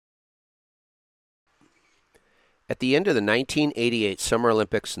At the end of the 1988 Summer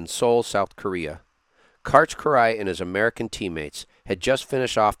Olympics in Seoul, South Korea, Karch Kiraly and his American teammates had just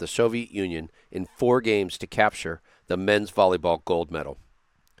finished off the Soviet Union in 4 games to capture the men's volleyball gold medal.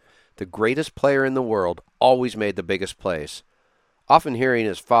 The greatest player in the world always made the biggest plays, often hearing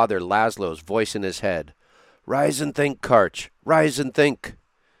his father Laszlo's voice in his head, "Rise and think, Karch, rise and think."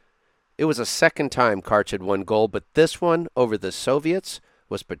 It was the second time Karch had won gold, but this one over the Soviets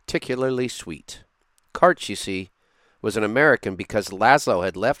was particularly sweet. Karch, you see, was an American because Laszlo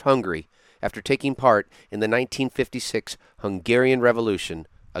had left Hungary after taking part in the 1956 Hungarian Revolution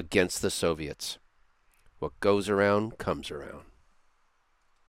against the Soviets. What goes around comes around.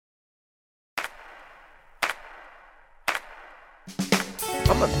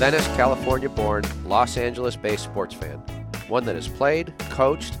 I'm a Venice, California-born, Los Angeles-based sports fan, one that has played,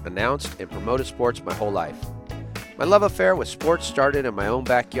 coached, announced, and promoted sports my whole life. My love affair with sports started in my own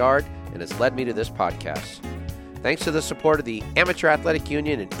backyard and has led me to this podcast. Thanks to the support of the Amateur Athletic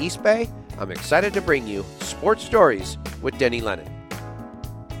Union in East Bay, I'm excited to bring you Sports Stories with Denny Lennon.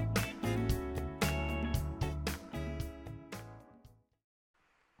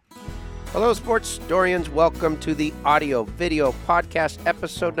 Hello, sports historians. Welcome to the audio-video podcast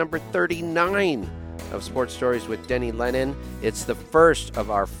episode number 39 of Sports Stories with Denny Lennon. It's the first of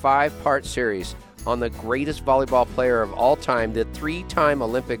our 5-part series on the greatest volleyball player of all time, the 3-time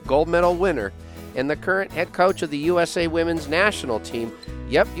Olympic gold medal winner, and the current head coach of the USA Women's National Team.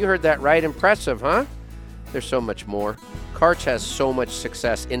 Yep, you heard that right. Impressive, huh? There's so much more. Karch has so much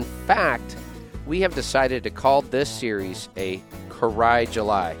success. In fact, we have decided to call this series a Kiraly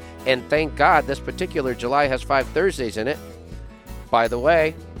July. And thank God this particular July has 5 Thursdays in it. By the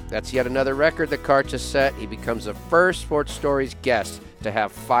way, that's yet another record that Karch has set. He becomes the first Sports Stories guest to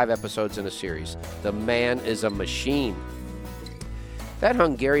have 5 episodes in a series. The man is a machine. That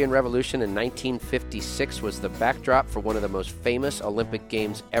Hungarian Revolution in 1956 was the backdrop for one of the most famous Olympic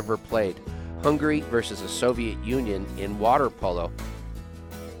Games ever played, Hungary versus the Soviet Union in water polo.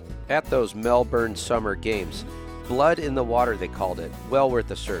 At those Melbourne Summer Games, blood in the water they called it, well worth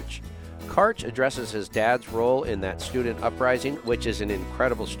a search. Karch addresses his dad's role in that student uprising, which is an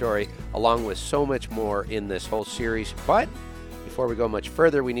incredible story, along with so much more in this whole series. But before we go much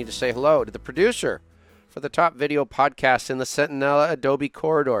further, we need to say hello to the producer for the top video podcast in the Centinela Adobe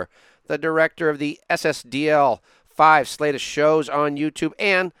corridor, the director of the SSDL 5 slate of shows on YouTube,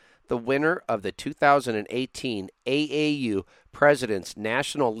 and the winner of the 2018 AAU President's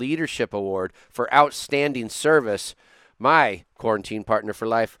National Leadership Award for Outstanding Service, my quarantine partner for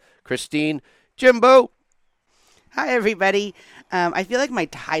life, Christine Jimbo. Hi, everybody. I feel like my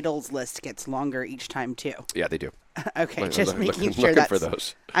titles list gets longer each time, too. Yeah, they do. Okay, just making sure that's... for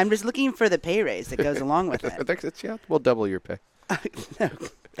those. I'm just looking for the pay raise that goes along with it. Yeah, we'll double your pay.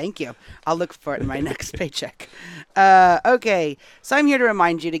 Thank you. I'll look for it in my next paycheck. Okay, so I'm here to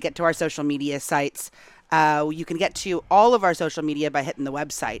remind you to get to our social media sites. You can get to all of our social media by hitting the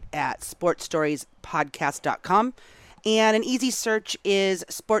website at sportstoriespodcast.com. And an easy search is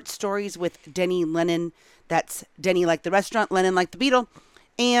Sports Stories with Denny Lennon. That's Denny like the restaurant, Lennon like the Beatle.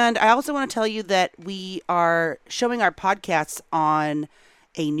 And I also want to tell you that we are showing our podcasts on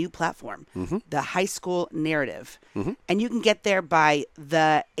a new platform, the High School Narrative. And you can get there by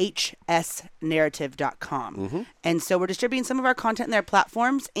the hsnarrative.com. And so we're distributing some of our content in their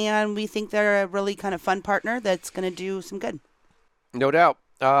platforms, and we think they're a really kind of fun partner that's going to do some good. No doubt.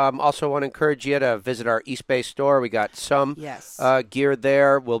 Also want to encourage you to visit our East Bay store. We got some gear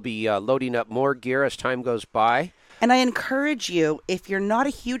there. We'll be loading up more gear as time goes by. And I encourage you, if you're not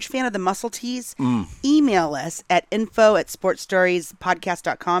a huge fan of the muscle tees, email us at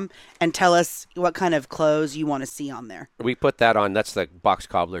info@sportstoriespodcast.com and tell us what kind of clothes you want to see on there. We put that on. That's the Box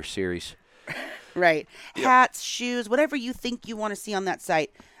Cobbler series. Right. Yep. Hats, shoes, whatever you think you want to see on that site.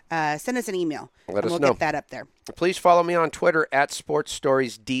 Send us an email. Let us know. We'll get that up there. Please follow me on Twitter at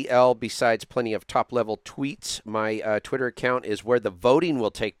SportsStoriesDL. Besides plenty of top-level tweets, my Twitter account is where the voting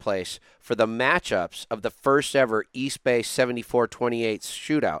will take place for the matchups of the first ever East Bay 74-28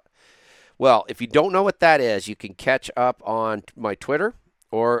 shootout. Well, if you don't know what that is, you can catch up on my Twitter,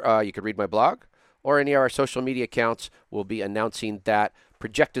 or you can read my blog, or any of our social media accounts. We'll be announcing that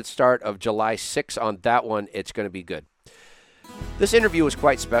projected start of July 6th on that one. It's going to be good. This interview was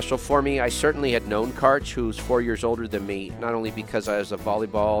quite special for me. I certainly had known Karch, who's 4 years older than me, not only because I was a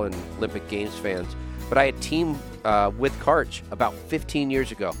volleyball and Olympic Games fan, but I had teamed with Karch about 15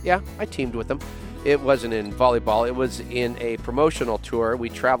 years ago. Yeah, I teamed with him. It wasn't in volleyball. It was in a promotional tour. We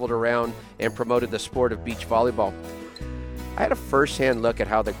traveled around and promoted the sport of beach volleyball. I had a first-hand look at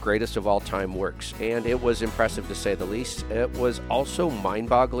how the greatest of all time works, and it was impressive to say the least. It was also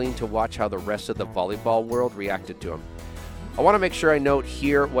mind-boggling to watch how the rest of the volleyball world reacted to him. I want to make sure I note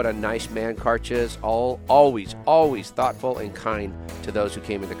here what a nice man Karch is, always thoughtful and kind to those who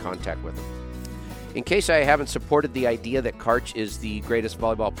came into contact with him. In case I haven't supported the idea that Karch is the greatest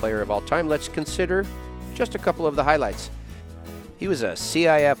volleyball player of all time, let's consider just a couple of the highlights. He was a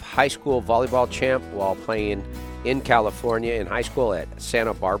CIF high school volleyball champ while playing in California in high school at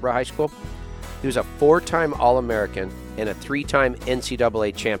Santa Barbara High School. He was a 4-time All-American and a 3-time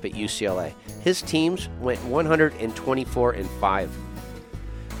NCAA champ at UCLA. His teams went 124-5.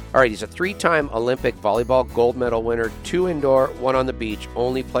 All right, he's a 3-time Olympic volleyball gold medal winner, 2 indoor, 1 on the beach,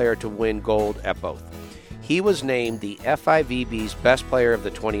 only player to win gold at both. He was named the FIVB's best player of the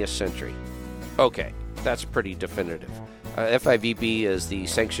 20th century. Okay, that's pretty definitive. FIVB is the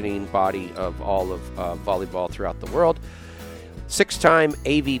sanctioning body of all of volleyball throughout the world. 6-time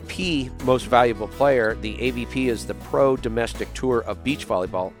AVP most valuable player. The AVP is the Pro Domestic Tour of Beach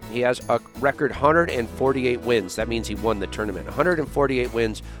Volleyball. He has a record 148 wins. That means he won the tournament. 148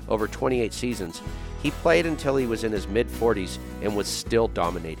 wins over 28 seasons. He played until he was in his mid-40s and was still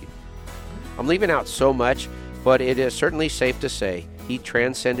dominating. I'm leaving out so much, but it is certainly safe to say he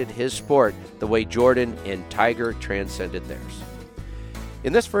transcended his sport the way Jordan and Tiger transcended theirs.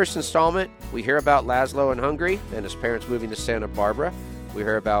 In this first installment, we hear about Laszlo in Hungary and his parents moving to Santa Barbara. We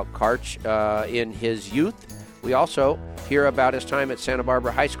hear about Karch in his youth. We also hear about his time at Santa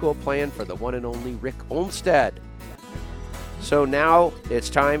Barbara High School playing for the one and only Rick Olmstead. So now it's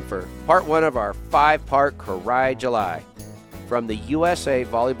time for part 1 of our 5-part Karai July. From the USA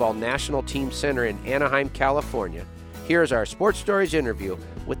Volleyball National Team Center in Anaheim, California, here's our Sports Stories interview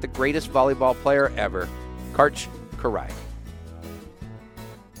with the greatest volleyball player ever, Karch Kiraly.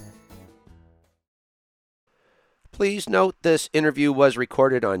 Please note this interview was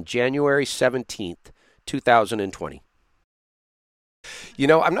recorded on January 17th, 2020. You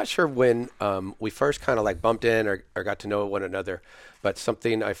know, I'm not sure when we first kind of like bumped in or got to know one another, but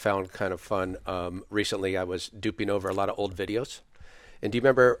something I found kind of fun recently, I was duping over a lot of old videos. And do you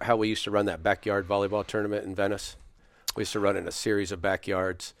remember how we used to run that backyard volleyball tournament in Venice? We used to run in a series of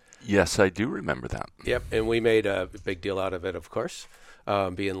backyards. Yes, I do remember that. Yep, and we made a big deal out of it, of course,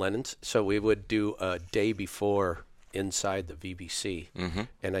 being Lennon's. So we would do a day before inside the VBC,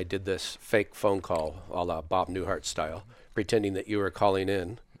 and I did this fake phone call, a la Bob Newhart style, pretending that you were calling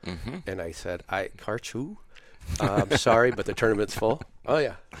in, and I said, Karch, who? I'm sorry, but the tournament's full. Oh,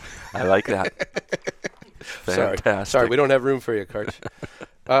 yeah. I like that. Fantastic. Sorry, we don't have room for you, Karch.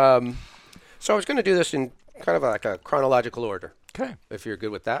 So I was going to do this in kind of like a chronological order, okay, if you're good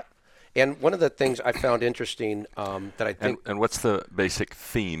with that. And one of the things I found interesting that I think... And what's the basic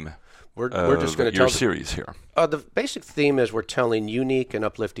theme we're just going to tell your series here? The basic theme is we're telling unique and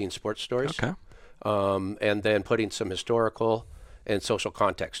uplifting sports stories. Okay. And then putting some historical and social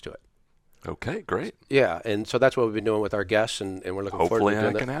context to it. Okay, great. Yeah, and so that's what we've been doing with our guests, and we're looking forward to doing that.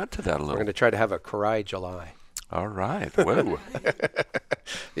 Hopefully I can add to that a little. We're going to try to have a Karai July. All right. Whoa.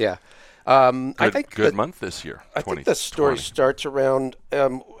 Yeah. I think good month this year. I think the story starts around,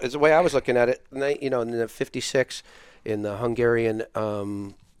 is the way I was looking at it, in the 56 in the Hungarian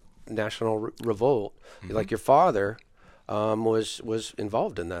National Revolt. Like your father was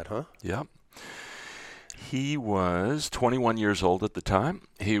involved in that, huh? Yeah. He was 21 years old at the time.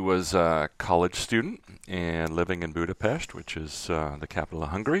 He was a college student and living in Budapest, which is the capital of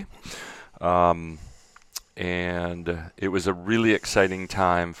Hungary. And it was a really exciting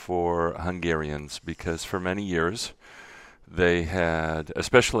time for Hungarians because for many years they had,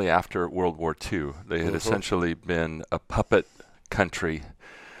 especially after World War II, they had essentially been a puppet country,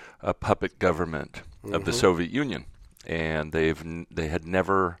 a puppet government of the Soviet Union. And they had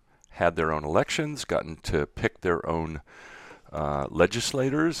never had their own elections, gotten to pick their own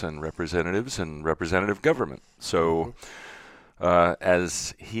legislators and representatives and representative government. So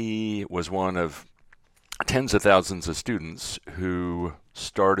as he was one of tens of thousands of students who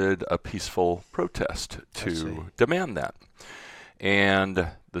started a peaceful protest to demand that. And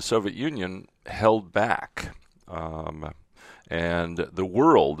the Soviet Union held back. And the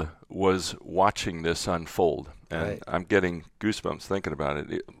world was watching this unfold. And I'm getting goosebumps thinking about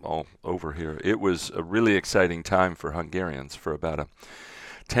it all over here. It was a really exciting time for Hungarians. For about a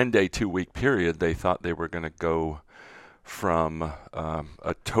 10-day, 2-week period, they thought they were going to go from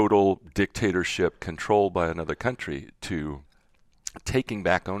a total dictatorship controlled by another country to taking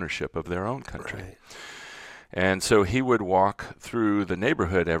back ownership of their own country. Right. And so he would walk through the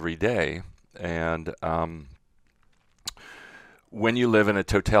neighborhood every day, and when you live in a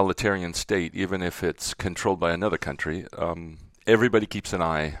totalitarian state, even if it's controlled by another country, everybody keeps an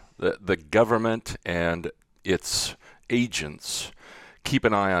eye. The government and its agents keep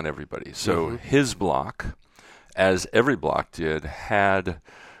an eye on everybody. So his block, as every block did, had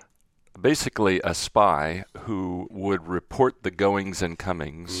basically a spy who would report the goings and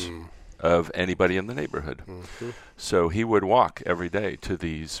comings of anybody in the neighborhood. So he would walk every day to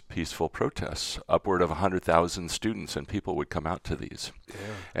these peaceful protests. Upward of 100,000 students and people would come out to these.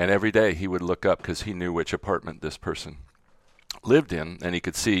 And every day he would look up because he knew which apartment this person lived in, and he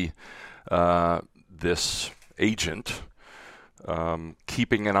could see this agent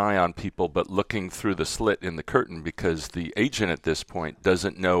keeping an eye on people, but looking through the slit in the curtain, because the agent at this point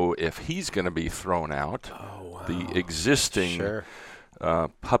doesn't know if he's going to be thrown out. The existing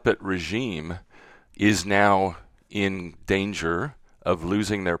puppet regime is now in danger of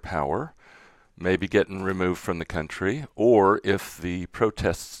losing their power, maybe getting removed from the country, or if the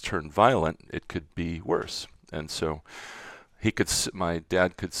protests turn violent, it could be worse. And so my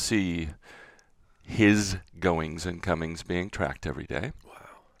dad could see his goings and comings being tracked every day.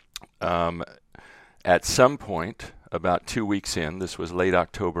 Wow. At some point, about 2 weeks in, this was late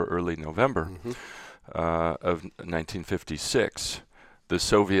October, early November of 1956, the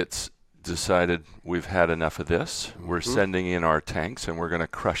Soviets decided, we've had enough of this. We're sending in our tanks, and we're going to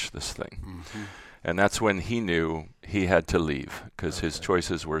crush this thing. And that's when he knew he had to leave, because his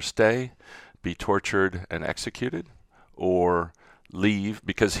choices were stay, be tortured and executed, or leave,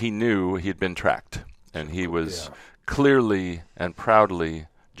 because he knew he'd been tracked. And he was clearly and proudly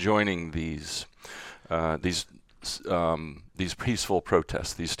joining these peaceful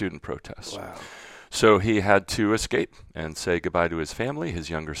protests, these student protests. Wow. So he had to escape and say goodbye to his family, his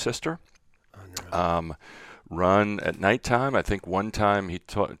younger sister. Run at nighttime. I think one time he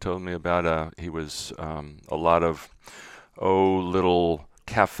told me about a lot of little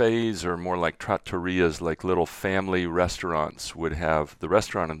cafes, or more like trattorias, like little family restaurants, would have the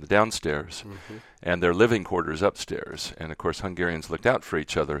restaurant in the downstairs and their living quarters upstairs. And of course Hungarians looked out for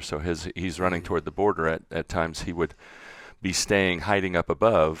each other, so he's running toward the border. At times he would be hiding up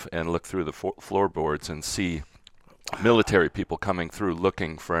above and look through the floorboards and see military people coming through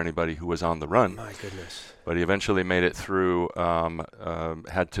looking for anybody who was on the run. My goodness. But he eventually made it through,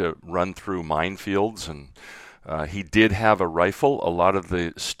 had to run through minefields, and he did have a rifle. A lot of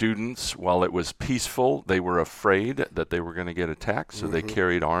the students, while it was peaceful, they were afraid that they were going to get attacked, so they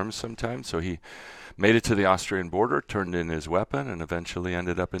carried arms sometimes. So he made it to the Austrian border, turned in his weapon, and eventually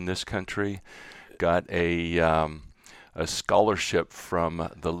ended up in this country. Got a scholarship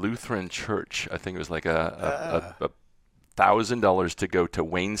from the Lutheran Church. I think it was like a $1,000 to go to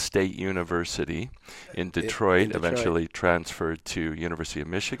Wayne State University in Detroit. Eventually transferred to University of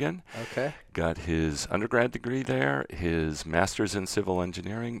Michigan. Okay. Got his undergrad degree there, his master's in civil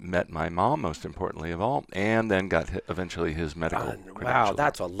engineering, met my mom, most importantly of all, and then got eventually his medical credential. Wow,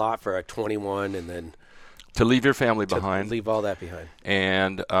 that's a lot for a 21, and then to leave your family behind. Leave all that behind.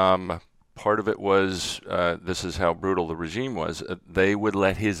 And part of it was, this is how brutal the regime was, they would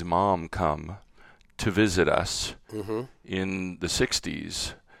let his mom come to visit us in the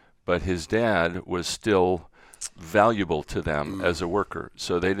 60s, but his dad was still valuable to them as a worker,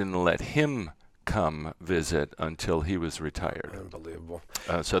 so they didn't let him come visit until he was retired. Unbelievable.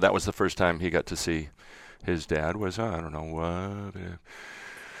 So that was the first time he got to see his dad. Was,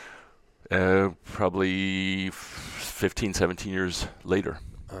 probably 15, 17 years later.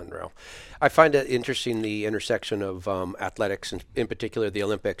 Unreal. I find it interesting, the intersection of athletics, and in particular the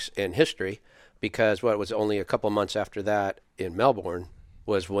Olympics, and history, because what was only a couple months after that in Melbourne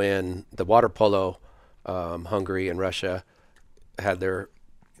was when the water polo, Hungary and Russia had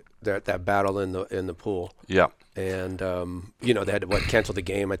that battle in the pool. Yeah. And they had to cancel the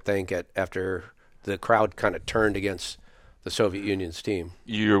game, I think, after the crowd kind of turned against the Soviet Union's team.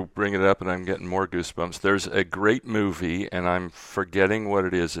 You bring it up and I'm getting more goosebumps. There's a great movie, and I'm forgetting what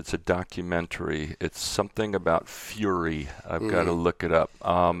it is. It's a documentary. It's something about Fury. I've got to look it up.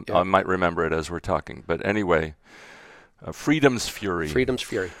 I might remember it as we're talking. But anyway, Freedom's Fury. Freedom's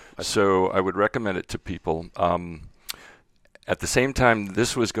Fury. So I would recommend it to people. At the same time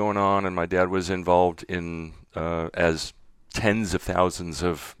this was going on, and my dad was involved in, as tens of thousands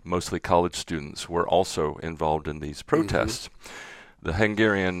of mostly college students were also involved in these protests. The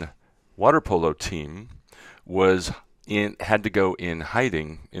Hungarian water polo team had to go in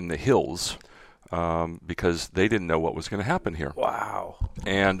hiding in the hills because they didn't know what was going to happen here. Wow.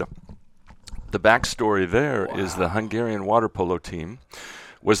 And the backstory there is the Hungarian water polo team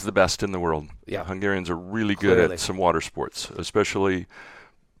was the best in the world. Yeah. Hungarians are really good at some water sports, especially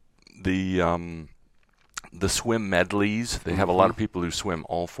the the swim medleys. They have a lot of people who swim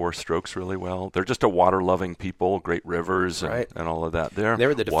all 4 strokes really well. They're just a water-loving people, great rivers and all of that there. They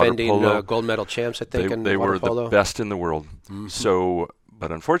were the defending gold medal champs, I think, in they water were polo. the best in the world. So,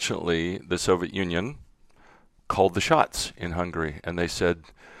 but unfortunately, the Soviet Union called the shots in Hungary, and they said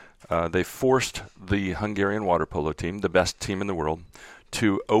they forced the Hungarian water polo team, the best team in the world,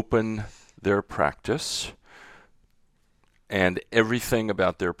 to open their practice and everything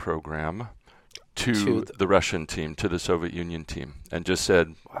about their program to the Russian team, to the Soviet Union team, and just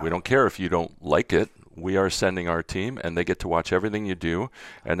said, we don't care if you don't like it. We are sending our team, and they get to watch everything you do,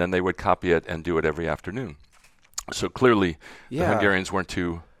 and then they would copy it and do it every afternoon. So clearly, the Hungarians weren't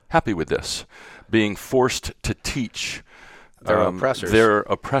too happy with this, being forced to teach their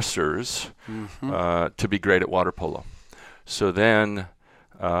oppressors to be great at water polo. So then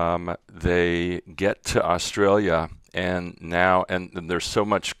they get to Australia, and there's so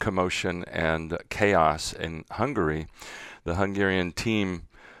much commotion and chaos in Hungary. The Hungarian team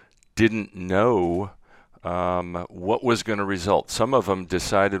didn't know what was going to result. Some of them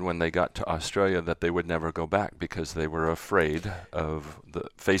decided when they got to Australia that they would never go back because they were afraid of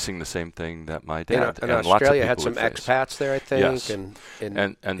facing the same thing that my dad and and Australia lots of people had some expats there, I think. Yes.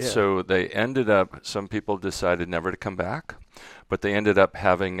 And so they ended up, some people decided never to come back, but they ended up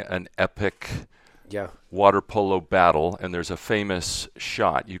having an epic water polo battle, and there's a famous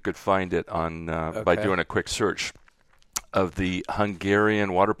shot. You could find it on by doing a quick search of the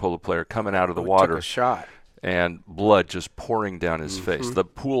Hungarian water polo player coming out of the water. Took a shot. And blood just pouring down his face. The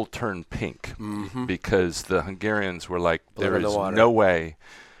pool turned pink because the Hungarians were like, there is no way.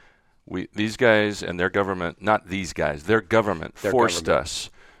 These guys and their government, not these guys, their government forced us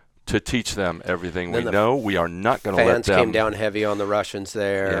to teach them everything we know. We are not going to let them. Fans came down heavy on the Russians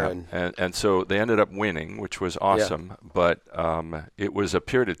there. And so they ended up winning, which was awesome. But it was a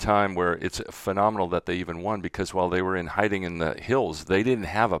period of time where it's phenomenal that they even won, because while they were hiding in the hills, they didn't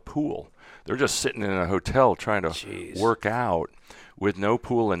have a pool. They're just sitting in a hotel trying to work out with no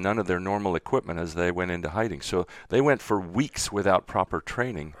pool and none of their normal equipment as they went into hiding. So they went for weeks without proper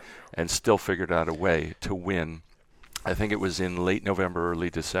training and still figured out a way to win. I think it was in late November,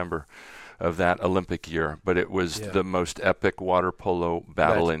 early December of that Olympic year. But it was the most epic water polo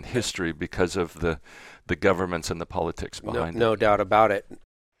battle in history because of the governments and the politics behind it. No doubt about it.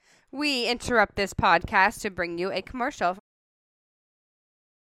 We interrupt this podcast to bring you a commercial.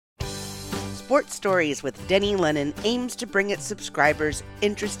 Sports Stories with Denny Lennon aims to bring its subscribers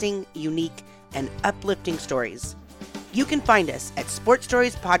interesting, unique, and uplifting stories. You can find us at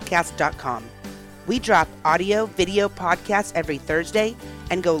sportstoriespodcast.com. We drop audio, video podcasts every Thursday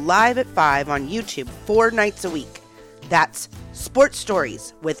and go live at 5 on YouTube 4 nights a week. That's Sports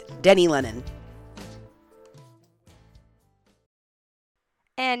Stories with Denny Lennon.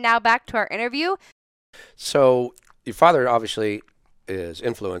 And now back to our interview. So your father obviously is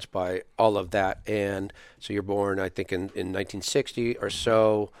influenced by all of that, and so you're born, I think, in 1960 or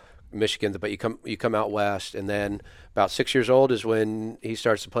so, Michigan, but you come out west, and then about 6 years old is when he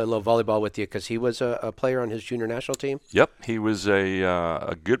starts to play a little volleyball with you, because he was a player on his junior national team. Yep, he was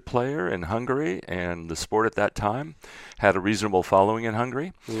a good player in Hungary, and the sport at that time had a reasonable following in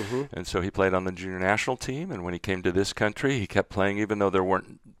Hungary, and so he played on the junior national team, and when he came to this country, he kept playing even though there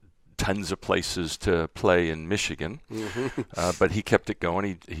weren't tons of places to play in Michigan, but he kept it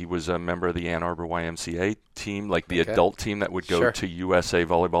going. He was a member of the Ann Arbor YMCA team, like the adult team that would go to USA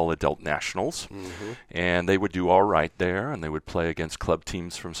Volleyball Adult Nationals, and they would do all right there, and they would play against club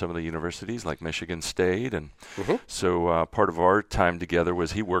teams from some of the universities like Michigan State, and so part of our time together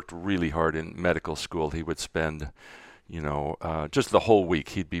was he worked really hard in medical school. He would spend just the whole week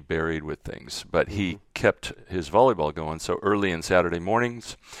he'd be buried with things, but he kept his volleyball going. So early in Saturday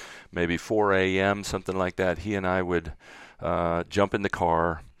mornings, maybe 4 a.m., something like that, he and I would jump in the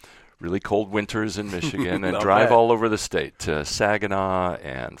car, really cold winters in Michigan, and drive all over the state to Saginaw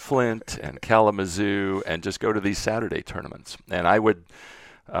and Flint and Kalamazoo and just go to these Saturday tournaments. And I would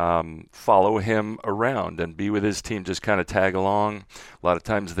follow him around and be with his team, just kind of tag along. A lot of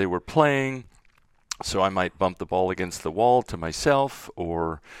times they were playing, so I might bump the ball against the wall to myself,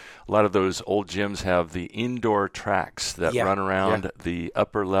 or a lot of those old gyms have the indoor tracks that run around the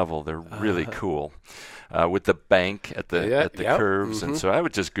upper level. They're really cool, with the bank at the curves. And so I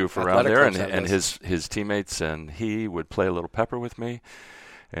would just goof around there, and his teammates and he would play a little pepper with me.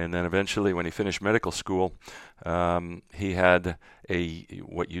 And then eventually, when he finished medical school, he had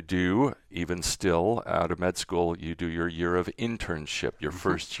what you do, even still out of med school, you do your year of internship, your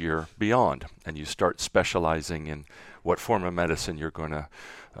first year beyond, and you start specializing in what form of medicine you're going to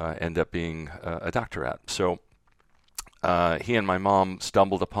end up being a doctor at. So he and my mom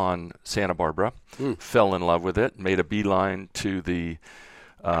stumbled upon Santa Barbara, fell in love with it, made a beeline to the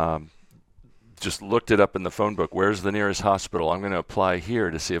just looked it up in the phone book. Where's the nearest hospital? I'm going to apply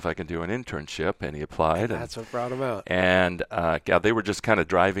here to see if I can do an internship. And he applied. That's what brought him out. And they were just kind of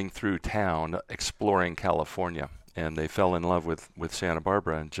driving through town, exploring California. And they fell in love with Santa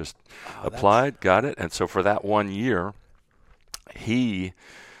Barbara and just applied, got it. And so for that 1 year, he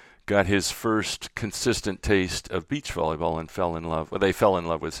got his first consistent taste of beach volleyball and fell in love. Well, they fell in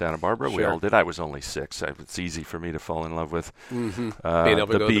love with Santa Barbara. Sure. We all did. I was only 6. It's easy for me to fall in love with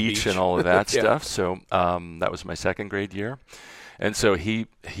the beach and all of that Yeah. stuff. So that was my second grade year. And so he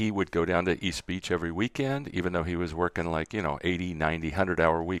would go down to East Beach every weekend, even though he was working 80, 90,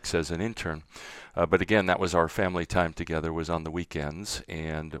 100-hour weeks as an intern. But again, that was our family time together, was on the weekends.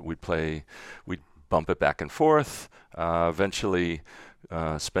 And we'd bump it back and forth. Eventually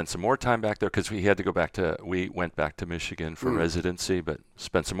spent some more time back there because we went back to Michigan for residency, but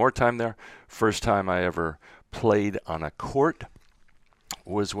spent some more time there. First time I ever played on a court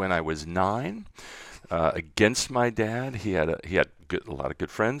was when I was 9 against my dad. He had a lot of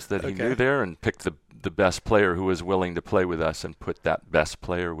good friends that he knew there, and picked the best player who was willing to play with us and put that best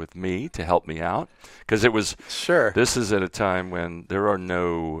player with me to help me out. Because it was this is at a time when there are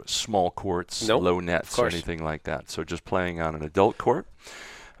no small courts, low nets, or anything like that. So just playing on an adult court.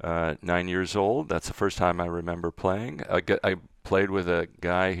 9 years old. That's the first time I remember playing. I played with a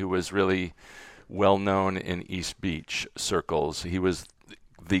guy who was really well known in East Beach circles. He was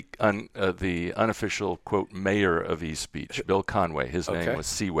the unofficial, quote, mayor of East Beach, Bill Conway. His name was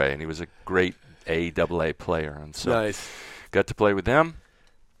Seaway, and he was a great AA player. And so got to play with them.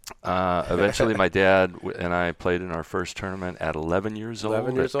 Eventually, my dad and I played in our first tournament at 11 years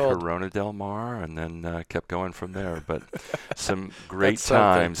old at Corona Del Mar, and then kept going from there. But some great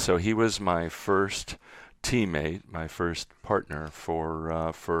times. So he was my first teammate, my first partner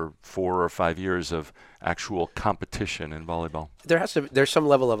for 4 or 5 years of actual competition in volleyball. There's some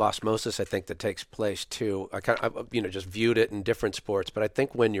level of osmosis, I think, that takes place too. I just viewed it in different sports, but I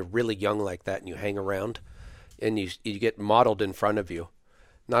think when you're really young like that and you hang around and you get modeled in front of you,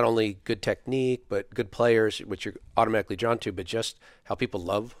 not only good technique but good players, which you're automatically drawn to, but just how people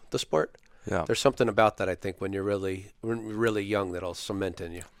love the sport. Yeah, there's something about that, I think, when you're really young that'll cement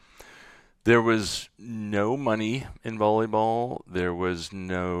in you. There was no money in volleyball. There was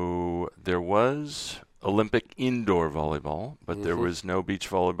Olympic indoor volleyball, but there was no beach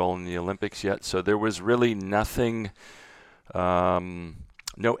volleyball in the Olympics yet. So there was really nothing,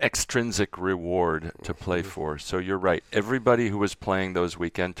 no extrinsic reward to play for. So you're right. Everybody who was playing those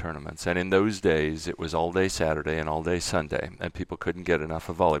weekend tournaments, and in those days it was all day Saturday and all day Sunday, and people couldn't get enough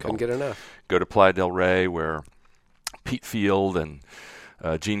of volleyball. Couldn't get enough. Go to Playa del Rey, where Pete Field and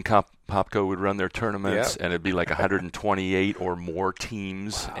Gene Popko would run their tournaments, and it'd be like 128 or more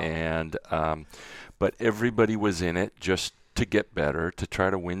teams, and but everybody was in it just to get better, to try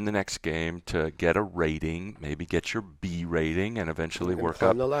to win the next game, to get a rating, maybe get your B rating, and eventually work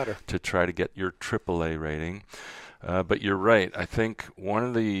up the ladder to try to get your AAA rating. But you're right. I think one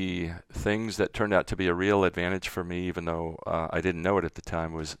of the things that turned out to be a real advantage for me, even though I didn't know it at the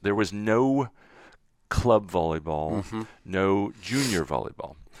time, was there was no club volleyball, no junior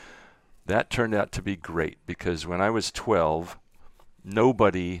volleyball. That turned out to be great because when I was 12,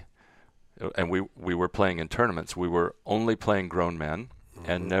 nobody, and we were playing in tournaments, we were only playing grown men,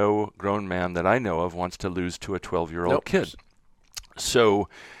 and no grown man that I know of wants to lose to a 12-year-old kid. So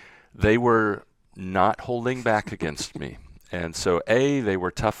they were not holding back against me. And so, they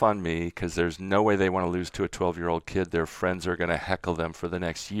were tough on me because there's no way they want to lose to a 12-year-old kid. Their friends are going to heckle them for the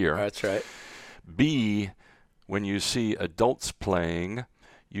next year. That's right. B, when you see adults playing,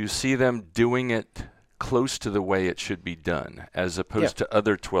 you see them doing it close to the way it should be done, as opposed to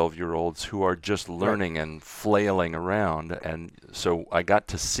other 12-year-olds who are just learning and flailing around. And so I got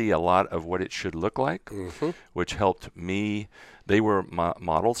to see a lot of what it should look like, which helped me. They were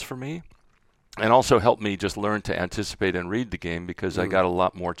models for me, and also helped me just learn to anticipate and read the game because I got a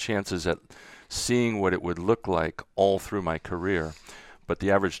lot more chances at seeing what it would look like all through my career. But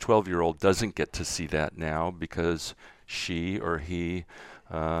the average 12-year-old doesn't get to see that now because she or he,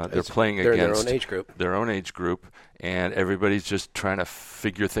 they're playing against their own age group, and everybody's just trying to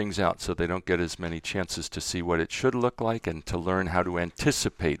figure things out so they don't get as many chances to see what it should look like and to learn how to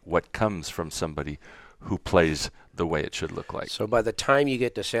anticipate what comes from somebody who plays the way it should look like. So by the time you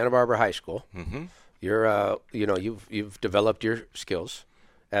get to Santa Barbara High School, you're you've developed your skills,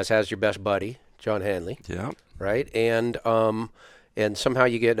 as has your best buddy John Hanley. Yeah. Right, and somehow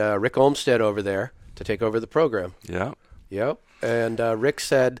you get Rick Olmsted over there to take over the program. Yeah. Yep. And Rick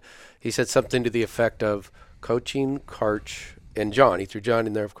said something to the effect of, coaching Karch and John. He threw John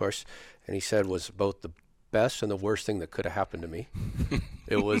in there, of course, and he said was both the best and the worst thing that could have happened to me.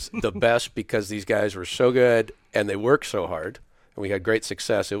 It was the best because these guys were so good and they worked so hard, and we had great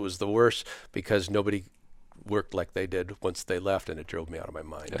success. It was the worst because nobody worked like they did once they left, and it drove me out of my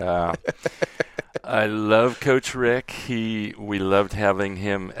mind. I love Coach Rick. We loved having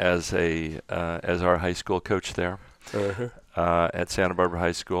him as our high school coach there. At Santa Barbara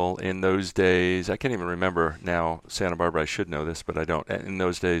High School. In those days, I can't even remember now, Santa Barbara, I should know this, but I don't. In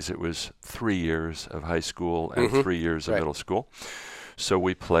those days, it was 3 years of high school and 3 years of middle school. So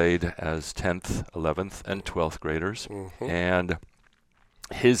we played as 10th, 11th, and 12th graders. And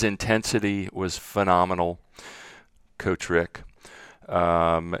his intensity was phenomenal, Coach Rick.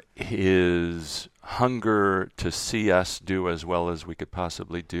 His hunger to see us do as well as we could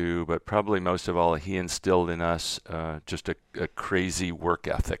possibly do, but probably most of all, he instilled in us just a crazy work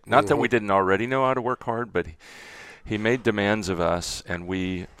ethic. Not that we didn't already know how to work hard, but he made demands of us, and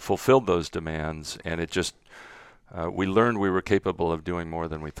we fulfilled those demands, and it just we learned we were capable of doing more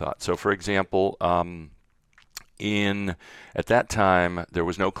than we thought. So, for example, at that time, there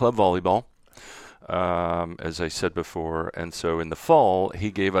was no club volleyball. As I said before, and so in the fall,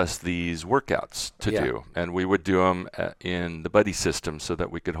 he gave us these workouts to do, and we would do them in the buddy system so that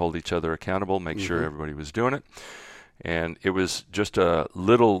we could hold each other accountable, make sure everybody was doing it. And it was just a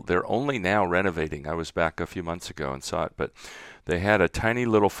little, they're only now renovating. I was back a few months ago and saw it, but they had a tiny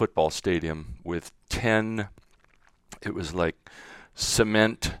little football stadium with 10, it was like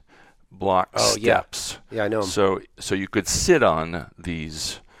cement block steps. Yeah, I know 'em. So you could sit on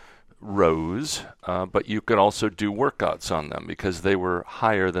these rows, but you could also do workouts on them because they were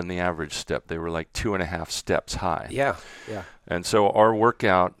higher than the average step. They were like 2.5 steps high. Yeah. And so our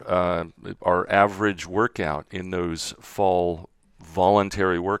workout, our average workout in those fall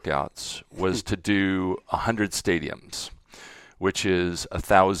voluntary workouts was to do 100 stadiums, which is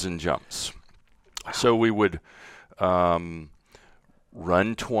 1,000 jumps. Wow. So we would run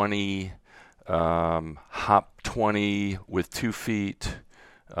 20, hop 20 with 2 feet,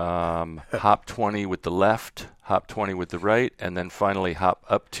 hop 20 with the left, hop 20 with the right, and then finally hop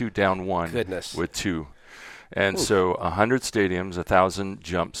up 2, down 1 with 2. And so 100 stadiums, 1,000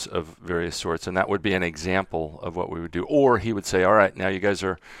 jumps of various sorts, and that would be an example of what we would do. Or he would say, all right, now you guys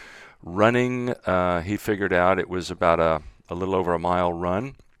are running. He figured out it was about a little over a mile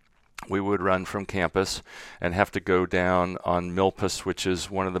run. We would run from campus and have to go down on Milpas, which is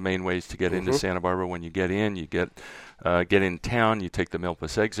one of the main ways to get into Santa Barbara. When you get in, you get in town, you take the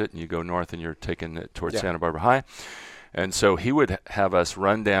Milpas exit, and you go north, and you're taking it towards Santa Barbara High. And so he would have us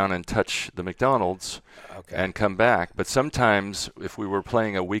run down and touch the McDonald's and come back. But sometimes, if we were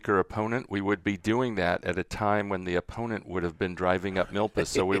playing a weaker opponent, we would be doing that at a time when the opponent would have been driving up Milpas.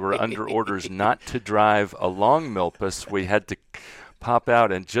 So we were under orders not to drive along Milpas. We had to pop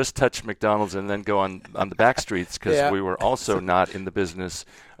out and just touch McDonald's and then go on the back streets because we were also not in the business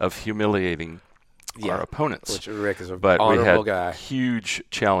of humiliating our opponents. Which Rick is a but honorable we had guy. Huge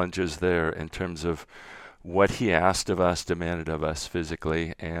challenges there in terms of what he asked of us, demanded of us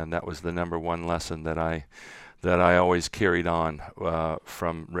physically, and that was the number one lesson that I always carried on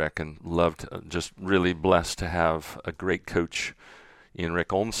from Rick, and loved. Just really blessed to have a great coach in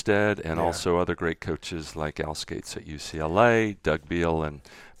Rick Olmsted, and also other great coaches like Al Skates at UCLA, Doug Beal and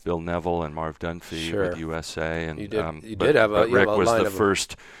Bill Neville and Marv Dunphy with USA. And you did have a Rick have a was line the of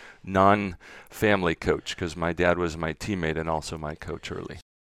first non-family coach because my dad was my teammate and also my coach early.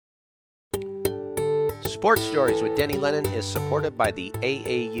 Sports Stories with Denny Lennon is supported by the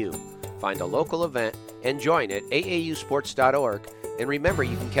AAU. Find a local event and join at aausports.org. And remember,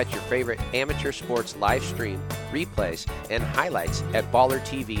 you can catch your favorite amateur sports live stream, replays, and highlights at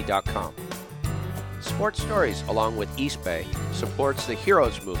ballertv.com. Sports Stories, along with East Bay, supports the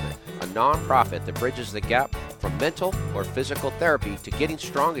Heroes Movement, a nonprofit that bridges the gap from mental or physical therapy to getting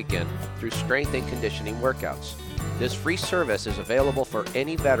strong again through strength and conditioning workouts. This free service is available for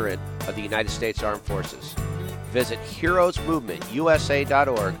any veteran of the United States Armed Forces. Visit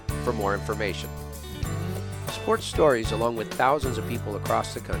heroesmovementusa.org for more information. Sports Stories, along with thousands of people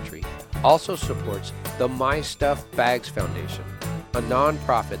across the country, also supports the My Stuff Bags Foundation, a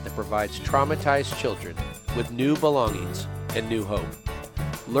nonprofit that provides traumatized children with new belongings and new hope.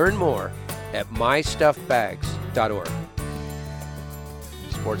 Learn more at mystuffbags.org.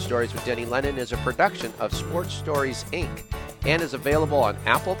 Sports Stories with Denny Lennon is a production of Sports Stories, Inc. and is available on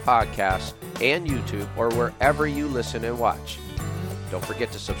Apple Podcasts and YouTube or wherever you listen and watch. Don't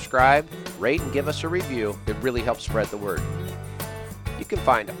forget to subscribe, rate, and give us a review. It really helps spread the word. You can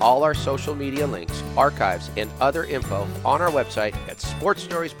find all our social media links, archives, and other info on our website at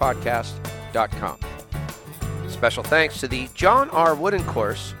sportsstoriespodcast.com. Special thanks to the John R. Wooden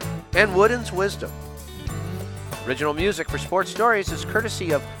Course and Wooden's Wisdom. Original music for Sports Stories is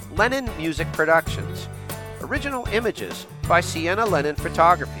courtesy of Lennon Music Productions. Original images by Sienna Lennon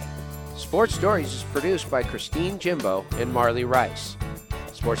Photography. Sports Stories is produced by Christine Jimbo and Marley Rice.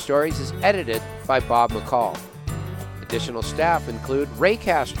 Sports Stories is edited by Bob McCall. Additional staff include Ray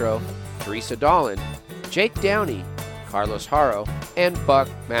Castro, Teresa Dolan, Jake Downey, Carlos Haro, and Buck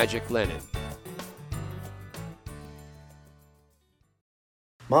Magic Lennon.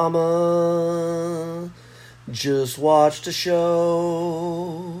 Mama just watched a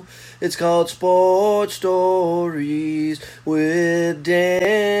show. It's called Sports Stories with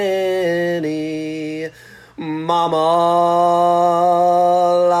Danny. Mama,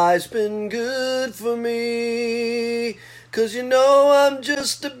 life's been good for me, 'cause you know I'm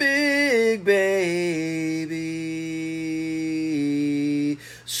just a big baby.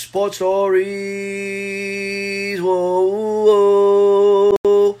 Sports Stories, whoa, whoa.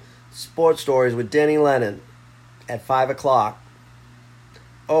 Sports Stories with Denny Lennon at 5 o'clock.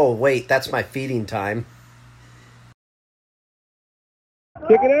 Oh, wait, that's my feeding time.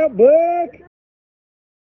 Check it out, Buck.